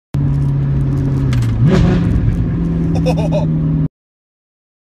Good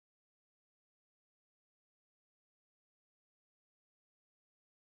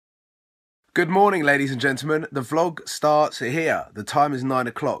morning, ladies and gentlemen. The vlog starts here. The time is 9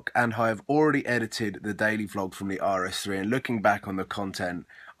 o'clock and I have already edited the daily vlog from the RS3, and looking back on the content,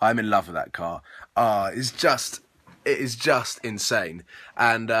 I'm in love with that car. It is just insane.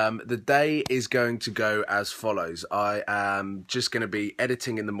 And the day is going to go as follows. I am just going to be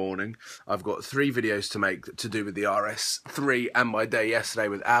editing in the morning. I've got 3 videos to make to do with the RS3 and my day yesterday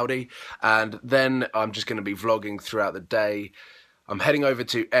with Audi. And then I'm just going to be vlogging throughout the day. I'm heading over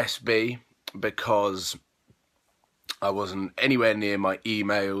to SB because I wasn't anywhere near my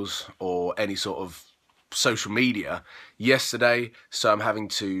emails or any sort of social media yesterday, so I'm having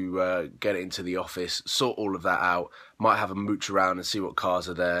to get into the office, sort all of that out, might have a mooch around and see what cars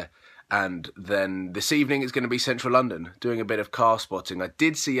are there. And then this evening it's going to be Central London, doing a bit of car spotting. I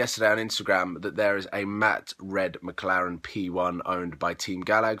did see yesterday on Instagram that there is a matte red McLaren P1 owned by Team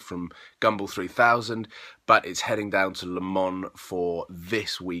Galag from Gumball 3000, but it's heading down to Le Mans for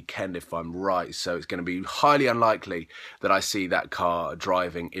this weekend if I'm right. So it's going to be highly unlikely that I see that car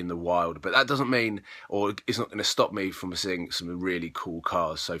driving in the wild. But that doesn't mean, or it's not going to stop me from seeing some really cool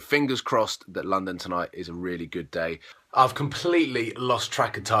cars. So fingers crossed that London tonight is a really good day. I've completely lost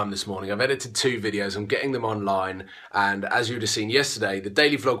track of time this morning. I've edited 2 videos, I'm getting them online, and as you would have seen yesterday, the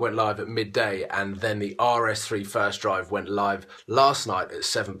daily vlog went live at midday, and then the RS3 first drive went live last night at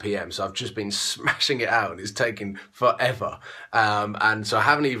 7 PM. So I've just been smashing it out, and it's taken forever. And so I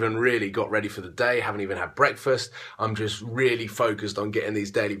haven't even really got ready for the day, haven't even had breakfast. I'm just really focused on getting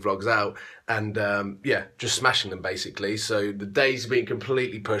these daily vlogs out, and yeah, just smashing them basically. So the day's been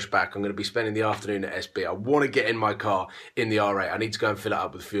completely pushed back. I'm going to be spending the afternoon at SB. I want to get in my car in the R8. I need to go and fill it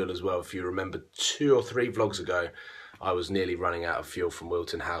up with fuel as well. If you remember 2 or 3 vlogs ago, I was nearly running out of fuel from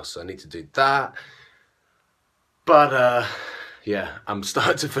Wilton House, so I need to do that. But yeah, I'm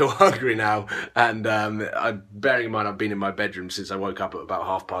starting to feel hungry now, and bearing in mind I've been in my bedroom since I woke up at about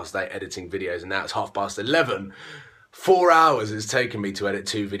 8:30 editing videos, and now it's 11:30. 4 hours it's taken me to edit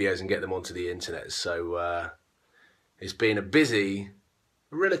 2 videos and get them onto the internet. So it's been a busy,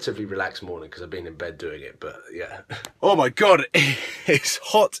 relatively relaxed morning because I've been in bed doing it, but yeah. Oh my god, it's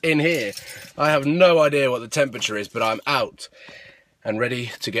hot in here. I have no idea what the temperature is, but I'm out and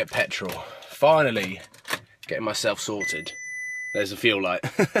ready to get petrol. Finally getting myself sorted. There's the fuel light.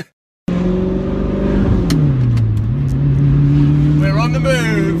 We're on the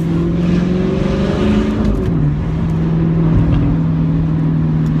move.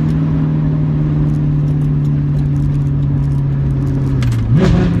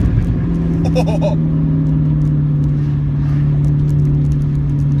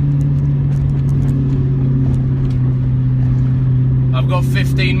 I've got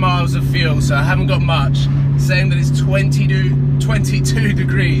 15 miles of fuel, so I haven't got much. Saying that it's 22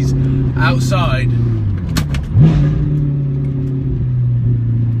 degrees outside.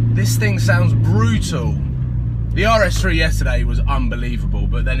 This thing sounds brutal. The RS3 yesterday was unbelievable,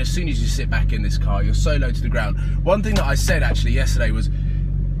 but then as soon as you sit back in this car, you're so low to the ground. One thing that I said actually yesterday was,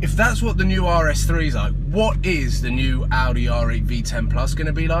 if that's what the new RS3 is like, what is the new Audi R8 V10 Plus going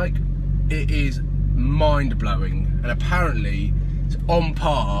to be like? It is mind-blowing, and apparently it's on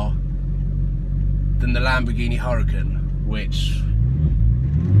par than the Lamborghini Huracan, which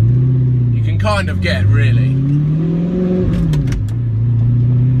you can kind of get, really.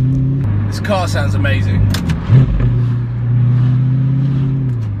 This car sounds amazing.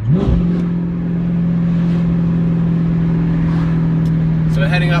 So we're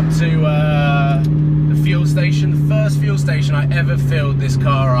heading up to the fuel station, the first fuel station I ever filled this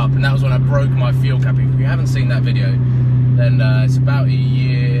car up, and that was when I broke my fuel cap. If you haven't seen that video, then it's about a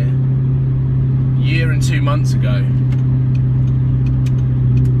year and 2 months ago.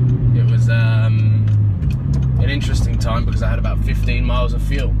 It was an interesting time because I had about 15 miles of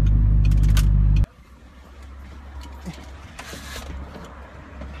fuel.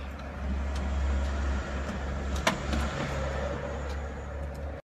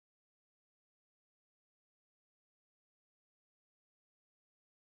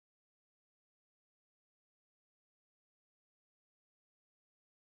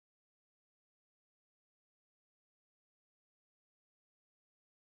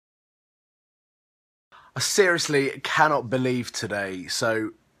 I seriously cannot believe today.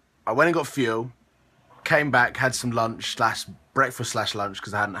 So I went and got fuel, came back, had some lunch slash breakfast slash lunch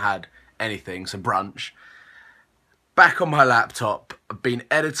because I hadn't had anything, so brunch. Back on my laptop, I've been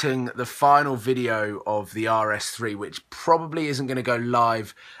editing the final video of the RS3, which probably isn't going to go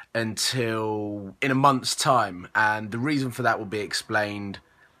live until in a month's time, and the reason for that will be explained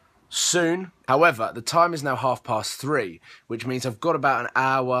soon. However, the time is now 3:30, which means I've got about an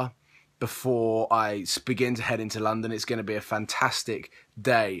hour before I begin to head into London. It's going to be a fantastic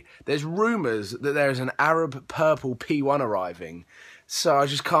day. There's rumours that there is an Arab purple P1 arriving. So I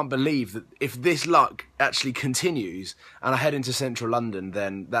just can't believe that if this luck actually continues and I head into central London,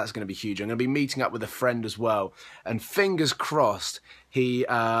 then that's going to be huge. I'm going to be meeting up with a friend as well. And fingers crossed, he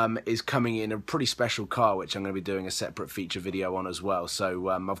is coming in a pretty special car, which I'm going to be doing a separate feature video on as well. So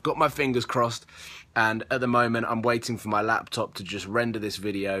I've got my fingers crossed. And at the moment, I'm waiting for my laptop to just render this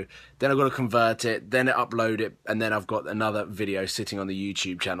video. Then I've got to convert it, then upload it, and then I've got another video sitting on the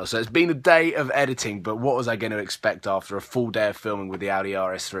YouTube channel. So it's been a day of editing, but what was I going to expect after a full day of filming with the Audi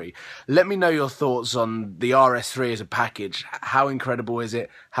RS3? Let me know your thoughts on the RS3 as a package. How incredible is it?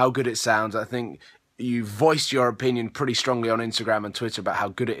 How good it sounds? I think you voiced your opinion pretty strongly on Instagram and Twitter about how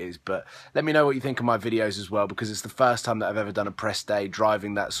good it is, but let me know what you think of my videos as well, because it's the first time that I've ever done a press day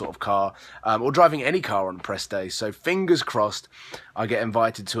driving that sort of car, or driving any car on a press day. So fingers crossed I get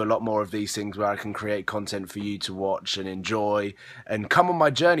invited to a lot more of these things where I can create content for you to watch and enjoy and come on my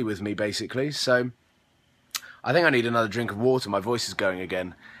journey with me, basically. So I think I need another drink of water. My voice is going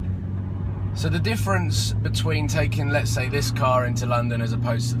again. So the difference between taking, let's say, this car into London as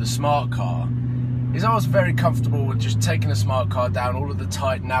opposed to the smart car is I was very comfortable with just taking a smart car down all of the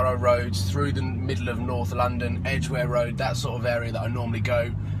tight, narrow roads through the middle of North London, Edgware Road, that sort of area that I normally go.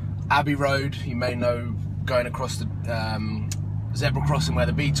 Abbey Road, you may know, going across the zebra crossing where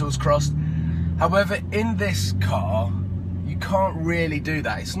the Beatles crossed. However, in this car, you can't really do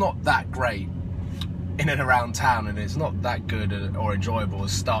that. It's not that great in and around town, and it's not that good or enjoyable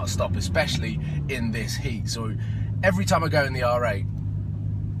as start-stop, especially in this heat. So every time I go in the R8,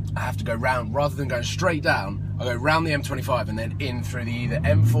 I have to go round, rather than going straight down, I go round the M25 and then in through the either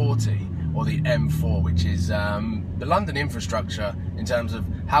M40 or the M4, which is the London infrastructure in terms of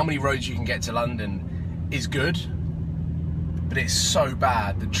how many roads you can get to London is good, but it's so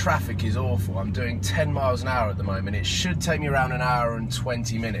bad. The traffic is awful. I'm doing 10 miles an hour at the moment. It should take me around an hour and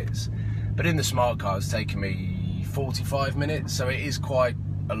 20 minutes, but in the smart car it's taken me 45 minutes, so it is quite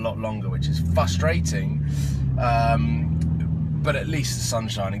a lot longer, which is frustrating. But at least the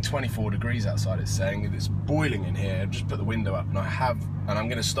sun's shining. 24 degrees outside, it's saying. It's boiling in here. Just put the window up, and I'm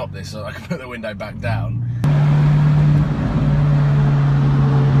going to stop this so I can put the window back down.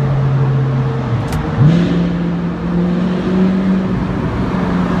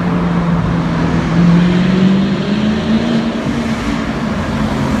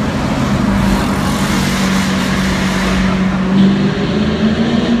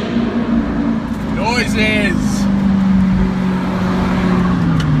 Noises!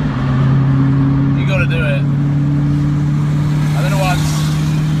 Do it. I don't know what.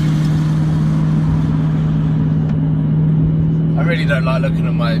 I really don't like looking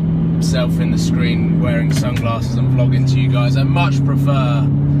at myself in the screen wearing sunglasses and vlogging to you guys. I much prefer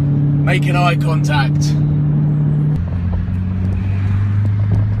making eye contact.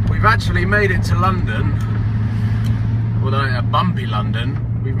 We've actually made it to London. Although a bumpy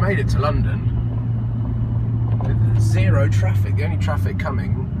London, we've made it to London. Zero traffic. The only traffic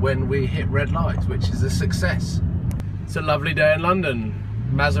coming when we hit red lights, which is a success. It's a lovely day in London.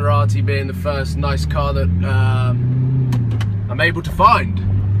 Maserati being the first nice car that I'm able to find.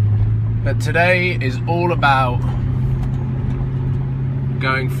 But today is all about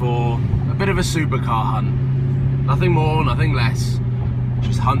going for a bit of a supercar hunt. Nothing more, nothing less.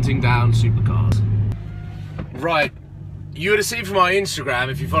 Just hunting down supercars. Right. You would have seen from my Instagram,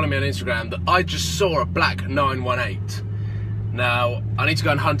 if you follow me on Instagram, that I just saw a black 918. Now, I need to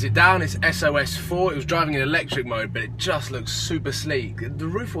go and hunt it down. It's SOS4. It was driving in electric mode, but it just looks super sleek. The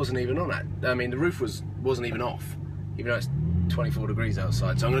roof wasn't even on it. I mean, the roof wasn't even off, even though it's 24 degrees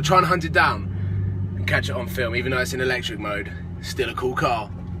outside. So I'm going to try and hunt it down and catch it on film, even though it's in electric mode. Still a cool car.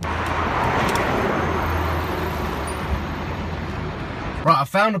 Right, I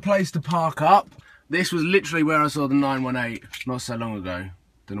found a place to park up. This was literally where I saw the 918 not so long ago.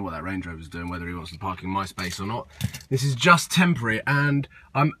 Don't know what that Range Rover's doing, whether he wants to park in my space or not. This is just temporary, and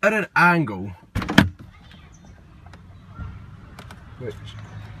I'm at an angle which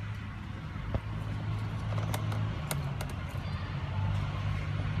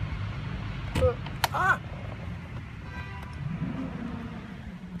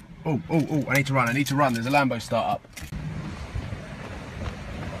oh, I need to run, there's a Lambo start up.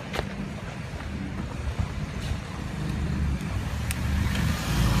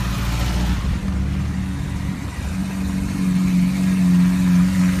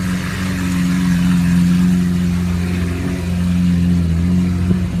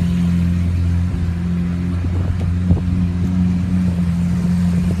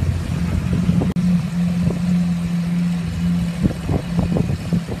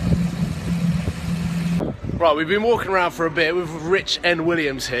 Well, we've been walking around for a bit with Rich N.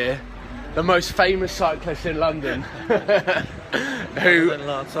 Williams here, the most famous cyclist in London. Who?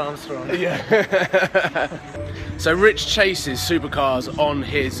 Lance Armstrong. Yeah. So Rich chases supercars on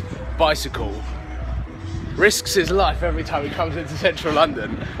his bicycle, risks his life every time he comes into central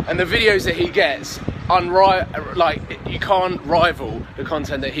London, and the videos that he gets, you can't rival the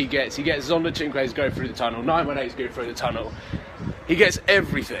content that he gets. He gets Zonda Cinques go through the tunnel, 918s go through the tunnel. He gets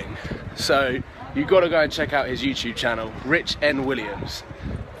everything. So you've got to go and check out his YouTube channel, Rich N. Williams,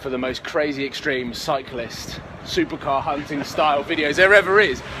 for the most crazy extreme cyclist supercar hunting style videos there ever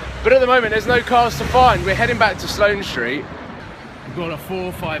is. But at the moment there's no cars to find. We're heading back to Sloane Street. We've got a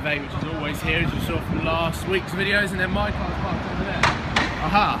 458 which is always here, as you saw from last week's videos, and then my car's parked over there.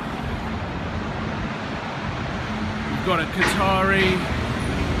 Aha! We've got a Qatari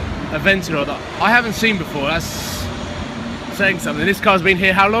Aventador that I haven't seen before. That's saying something. This car's been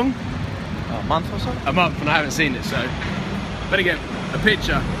here how long? A month or so? A month, and I haven't seen it, so better get a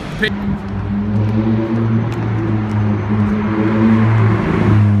picture.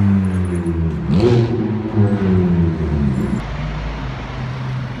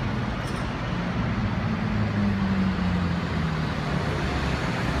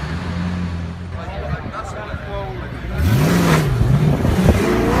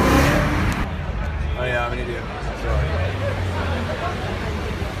 Oh yeah, I'm an idiot.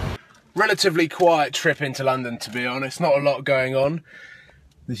 Relatively quiet trip into London, to be honest. Not a lot going on.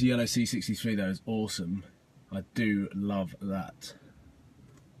 This yellow C63 though is awesome. I do love that.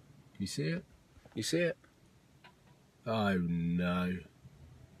 You see it? You see it? Oh no.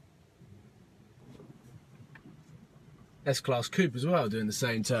 S-Class Coupe as well, doing the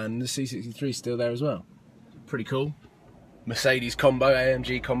same turn. The C63 is still there as well. Pretty cool. Mercedes combo,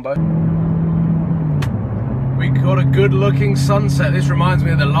 AMG combo. We got a good looking sunset. This reminds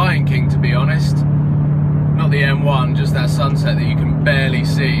me of the Lion King, to be honest. Not the M1, just that sunset that you can barely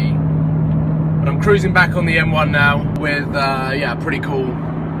see. But I'm cruising back on the M1 now with, yeah, pretty cool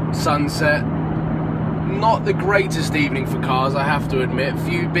sunset. Not the greatest evening for cars, I have to admit. A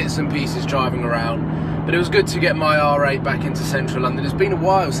few bits and pieces driving around. But it was good to get my R8 back into central London. It's been a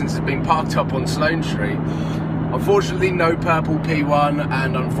while since it's been parked up on Sloane Street. Unfortunately, no purple P1,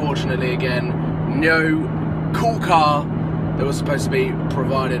 and unfortunately, again, no cool car that was supposed to be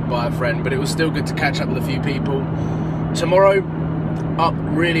provided by a friend, but it was still good to catch up with a few people. Tomorrow, up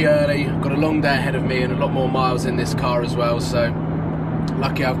really early, got a long day ahead of me and a lot more miles in this car as well, so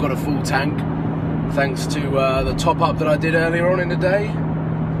lucky I've got a full tank thanks to the top up that I did earlier on in the day.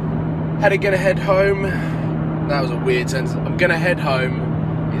 Gonna head home. That was a weird sentence. I'm gonna head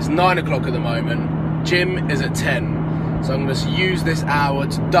home. It's 9 o'clock at the moment. Gym is at 10, so I'm gonna use this hour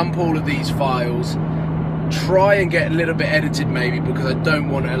to dump all of these files, try and get a little bit edited maybe, because I don't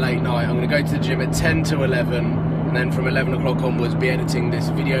want a late night. I'm going to go to the gym at 10 to 11, and then from 11 o'clock onwards be editing this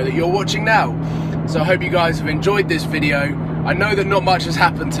video that you're watching now. So I hope you guys have enjoyed this video. I know that not much has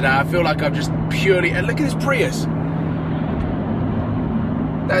happened today. I feel like I've just purely... And look at this Prius.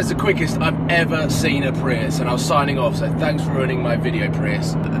 That is the quickest I've ever seen a Prius, and I was signing off, so thanks for ruining my video,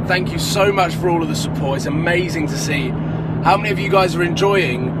 Prius. Thank you so much for all of the support. It's amazing to see how many of you guys are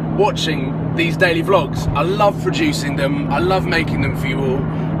enjoying watching these daily vlogs. I love producing them, I love making them for you all,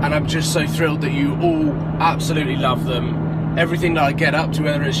 and I'm just so thrilled that you all absolutely love them. Everything that I get up to,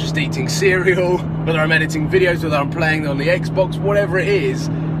 whether it's just eating cereal, whether I'm editing videos, whether I'm playing on the Xbox, whatever it is,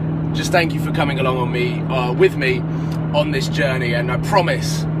 just thank you for coming along on me, with me on this journey, and I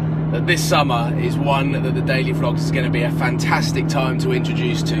promise that this summer is one that the daily vlogs is going to be a fantastic time to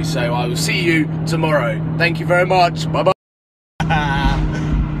introduce to. So I will see you tomorrow. Thank you very much. Bye bye.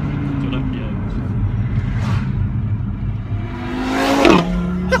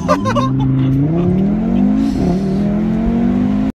 Ha ha ha!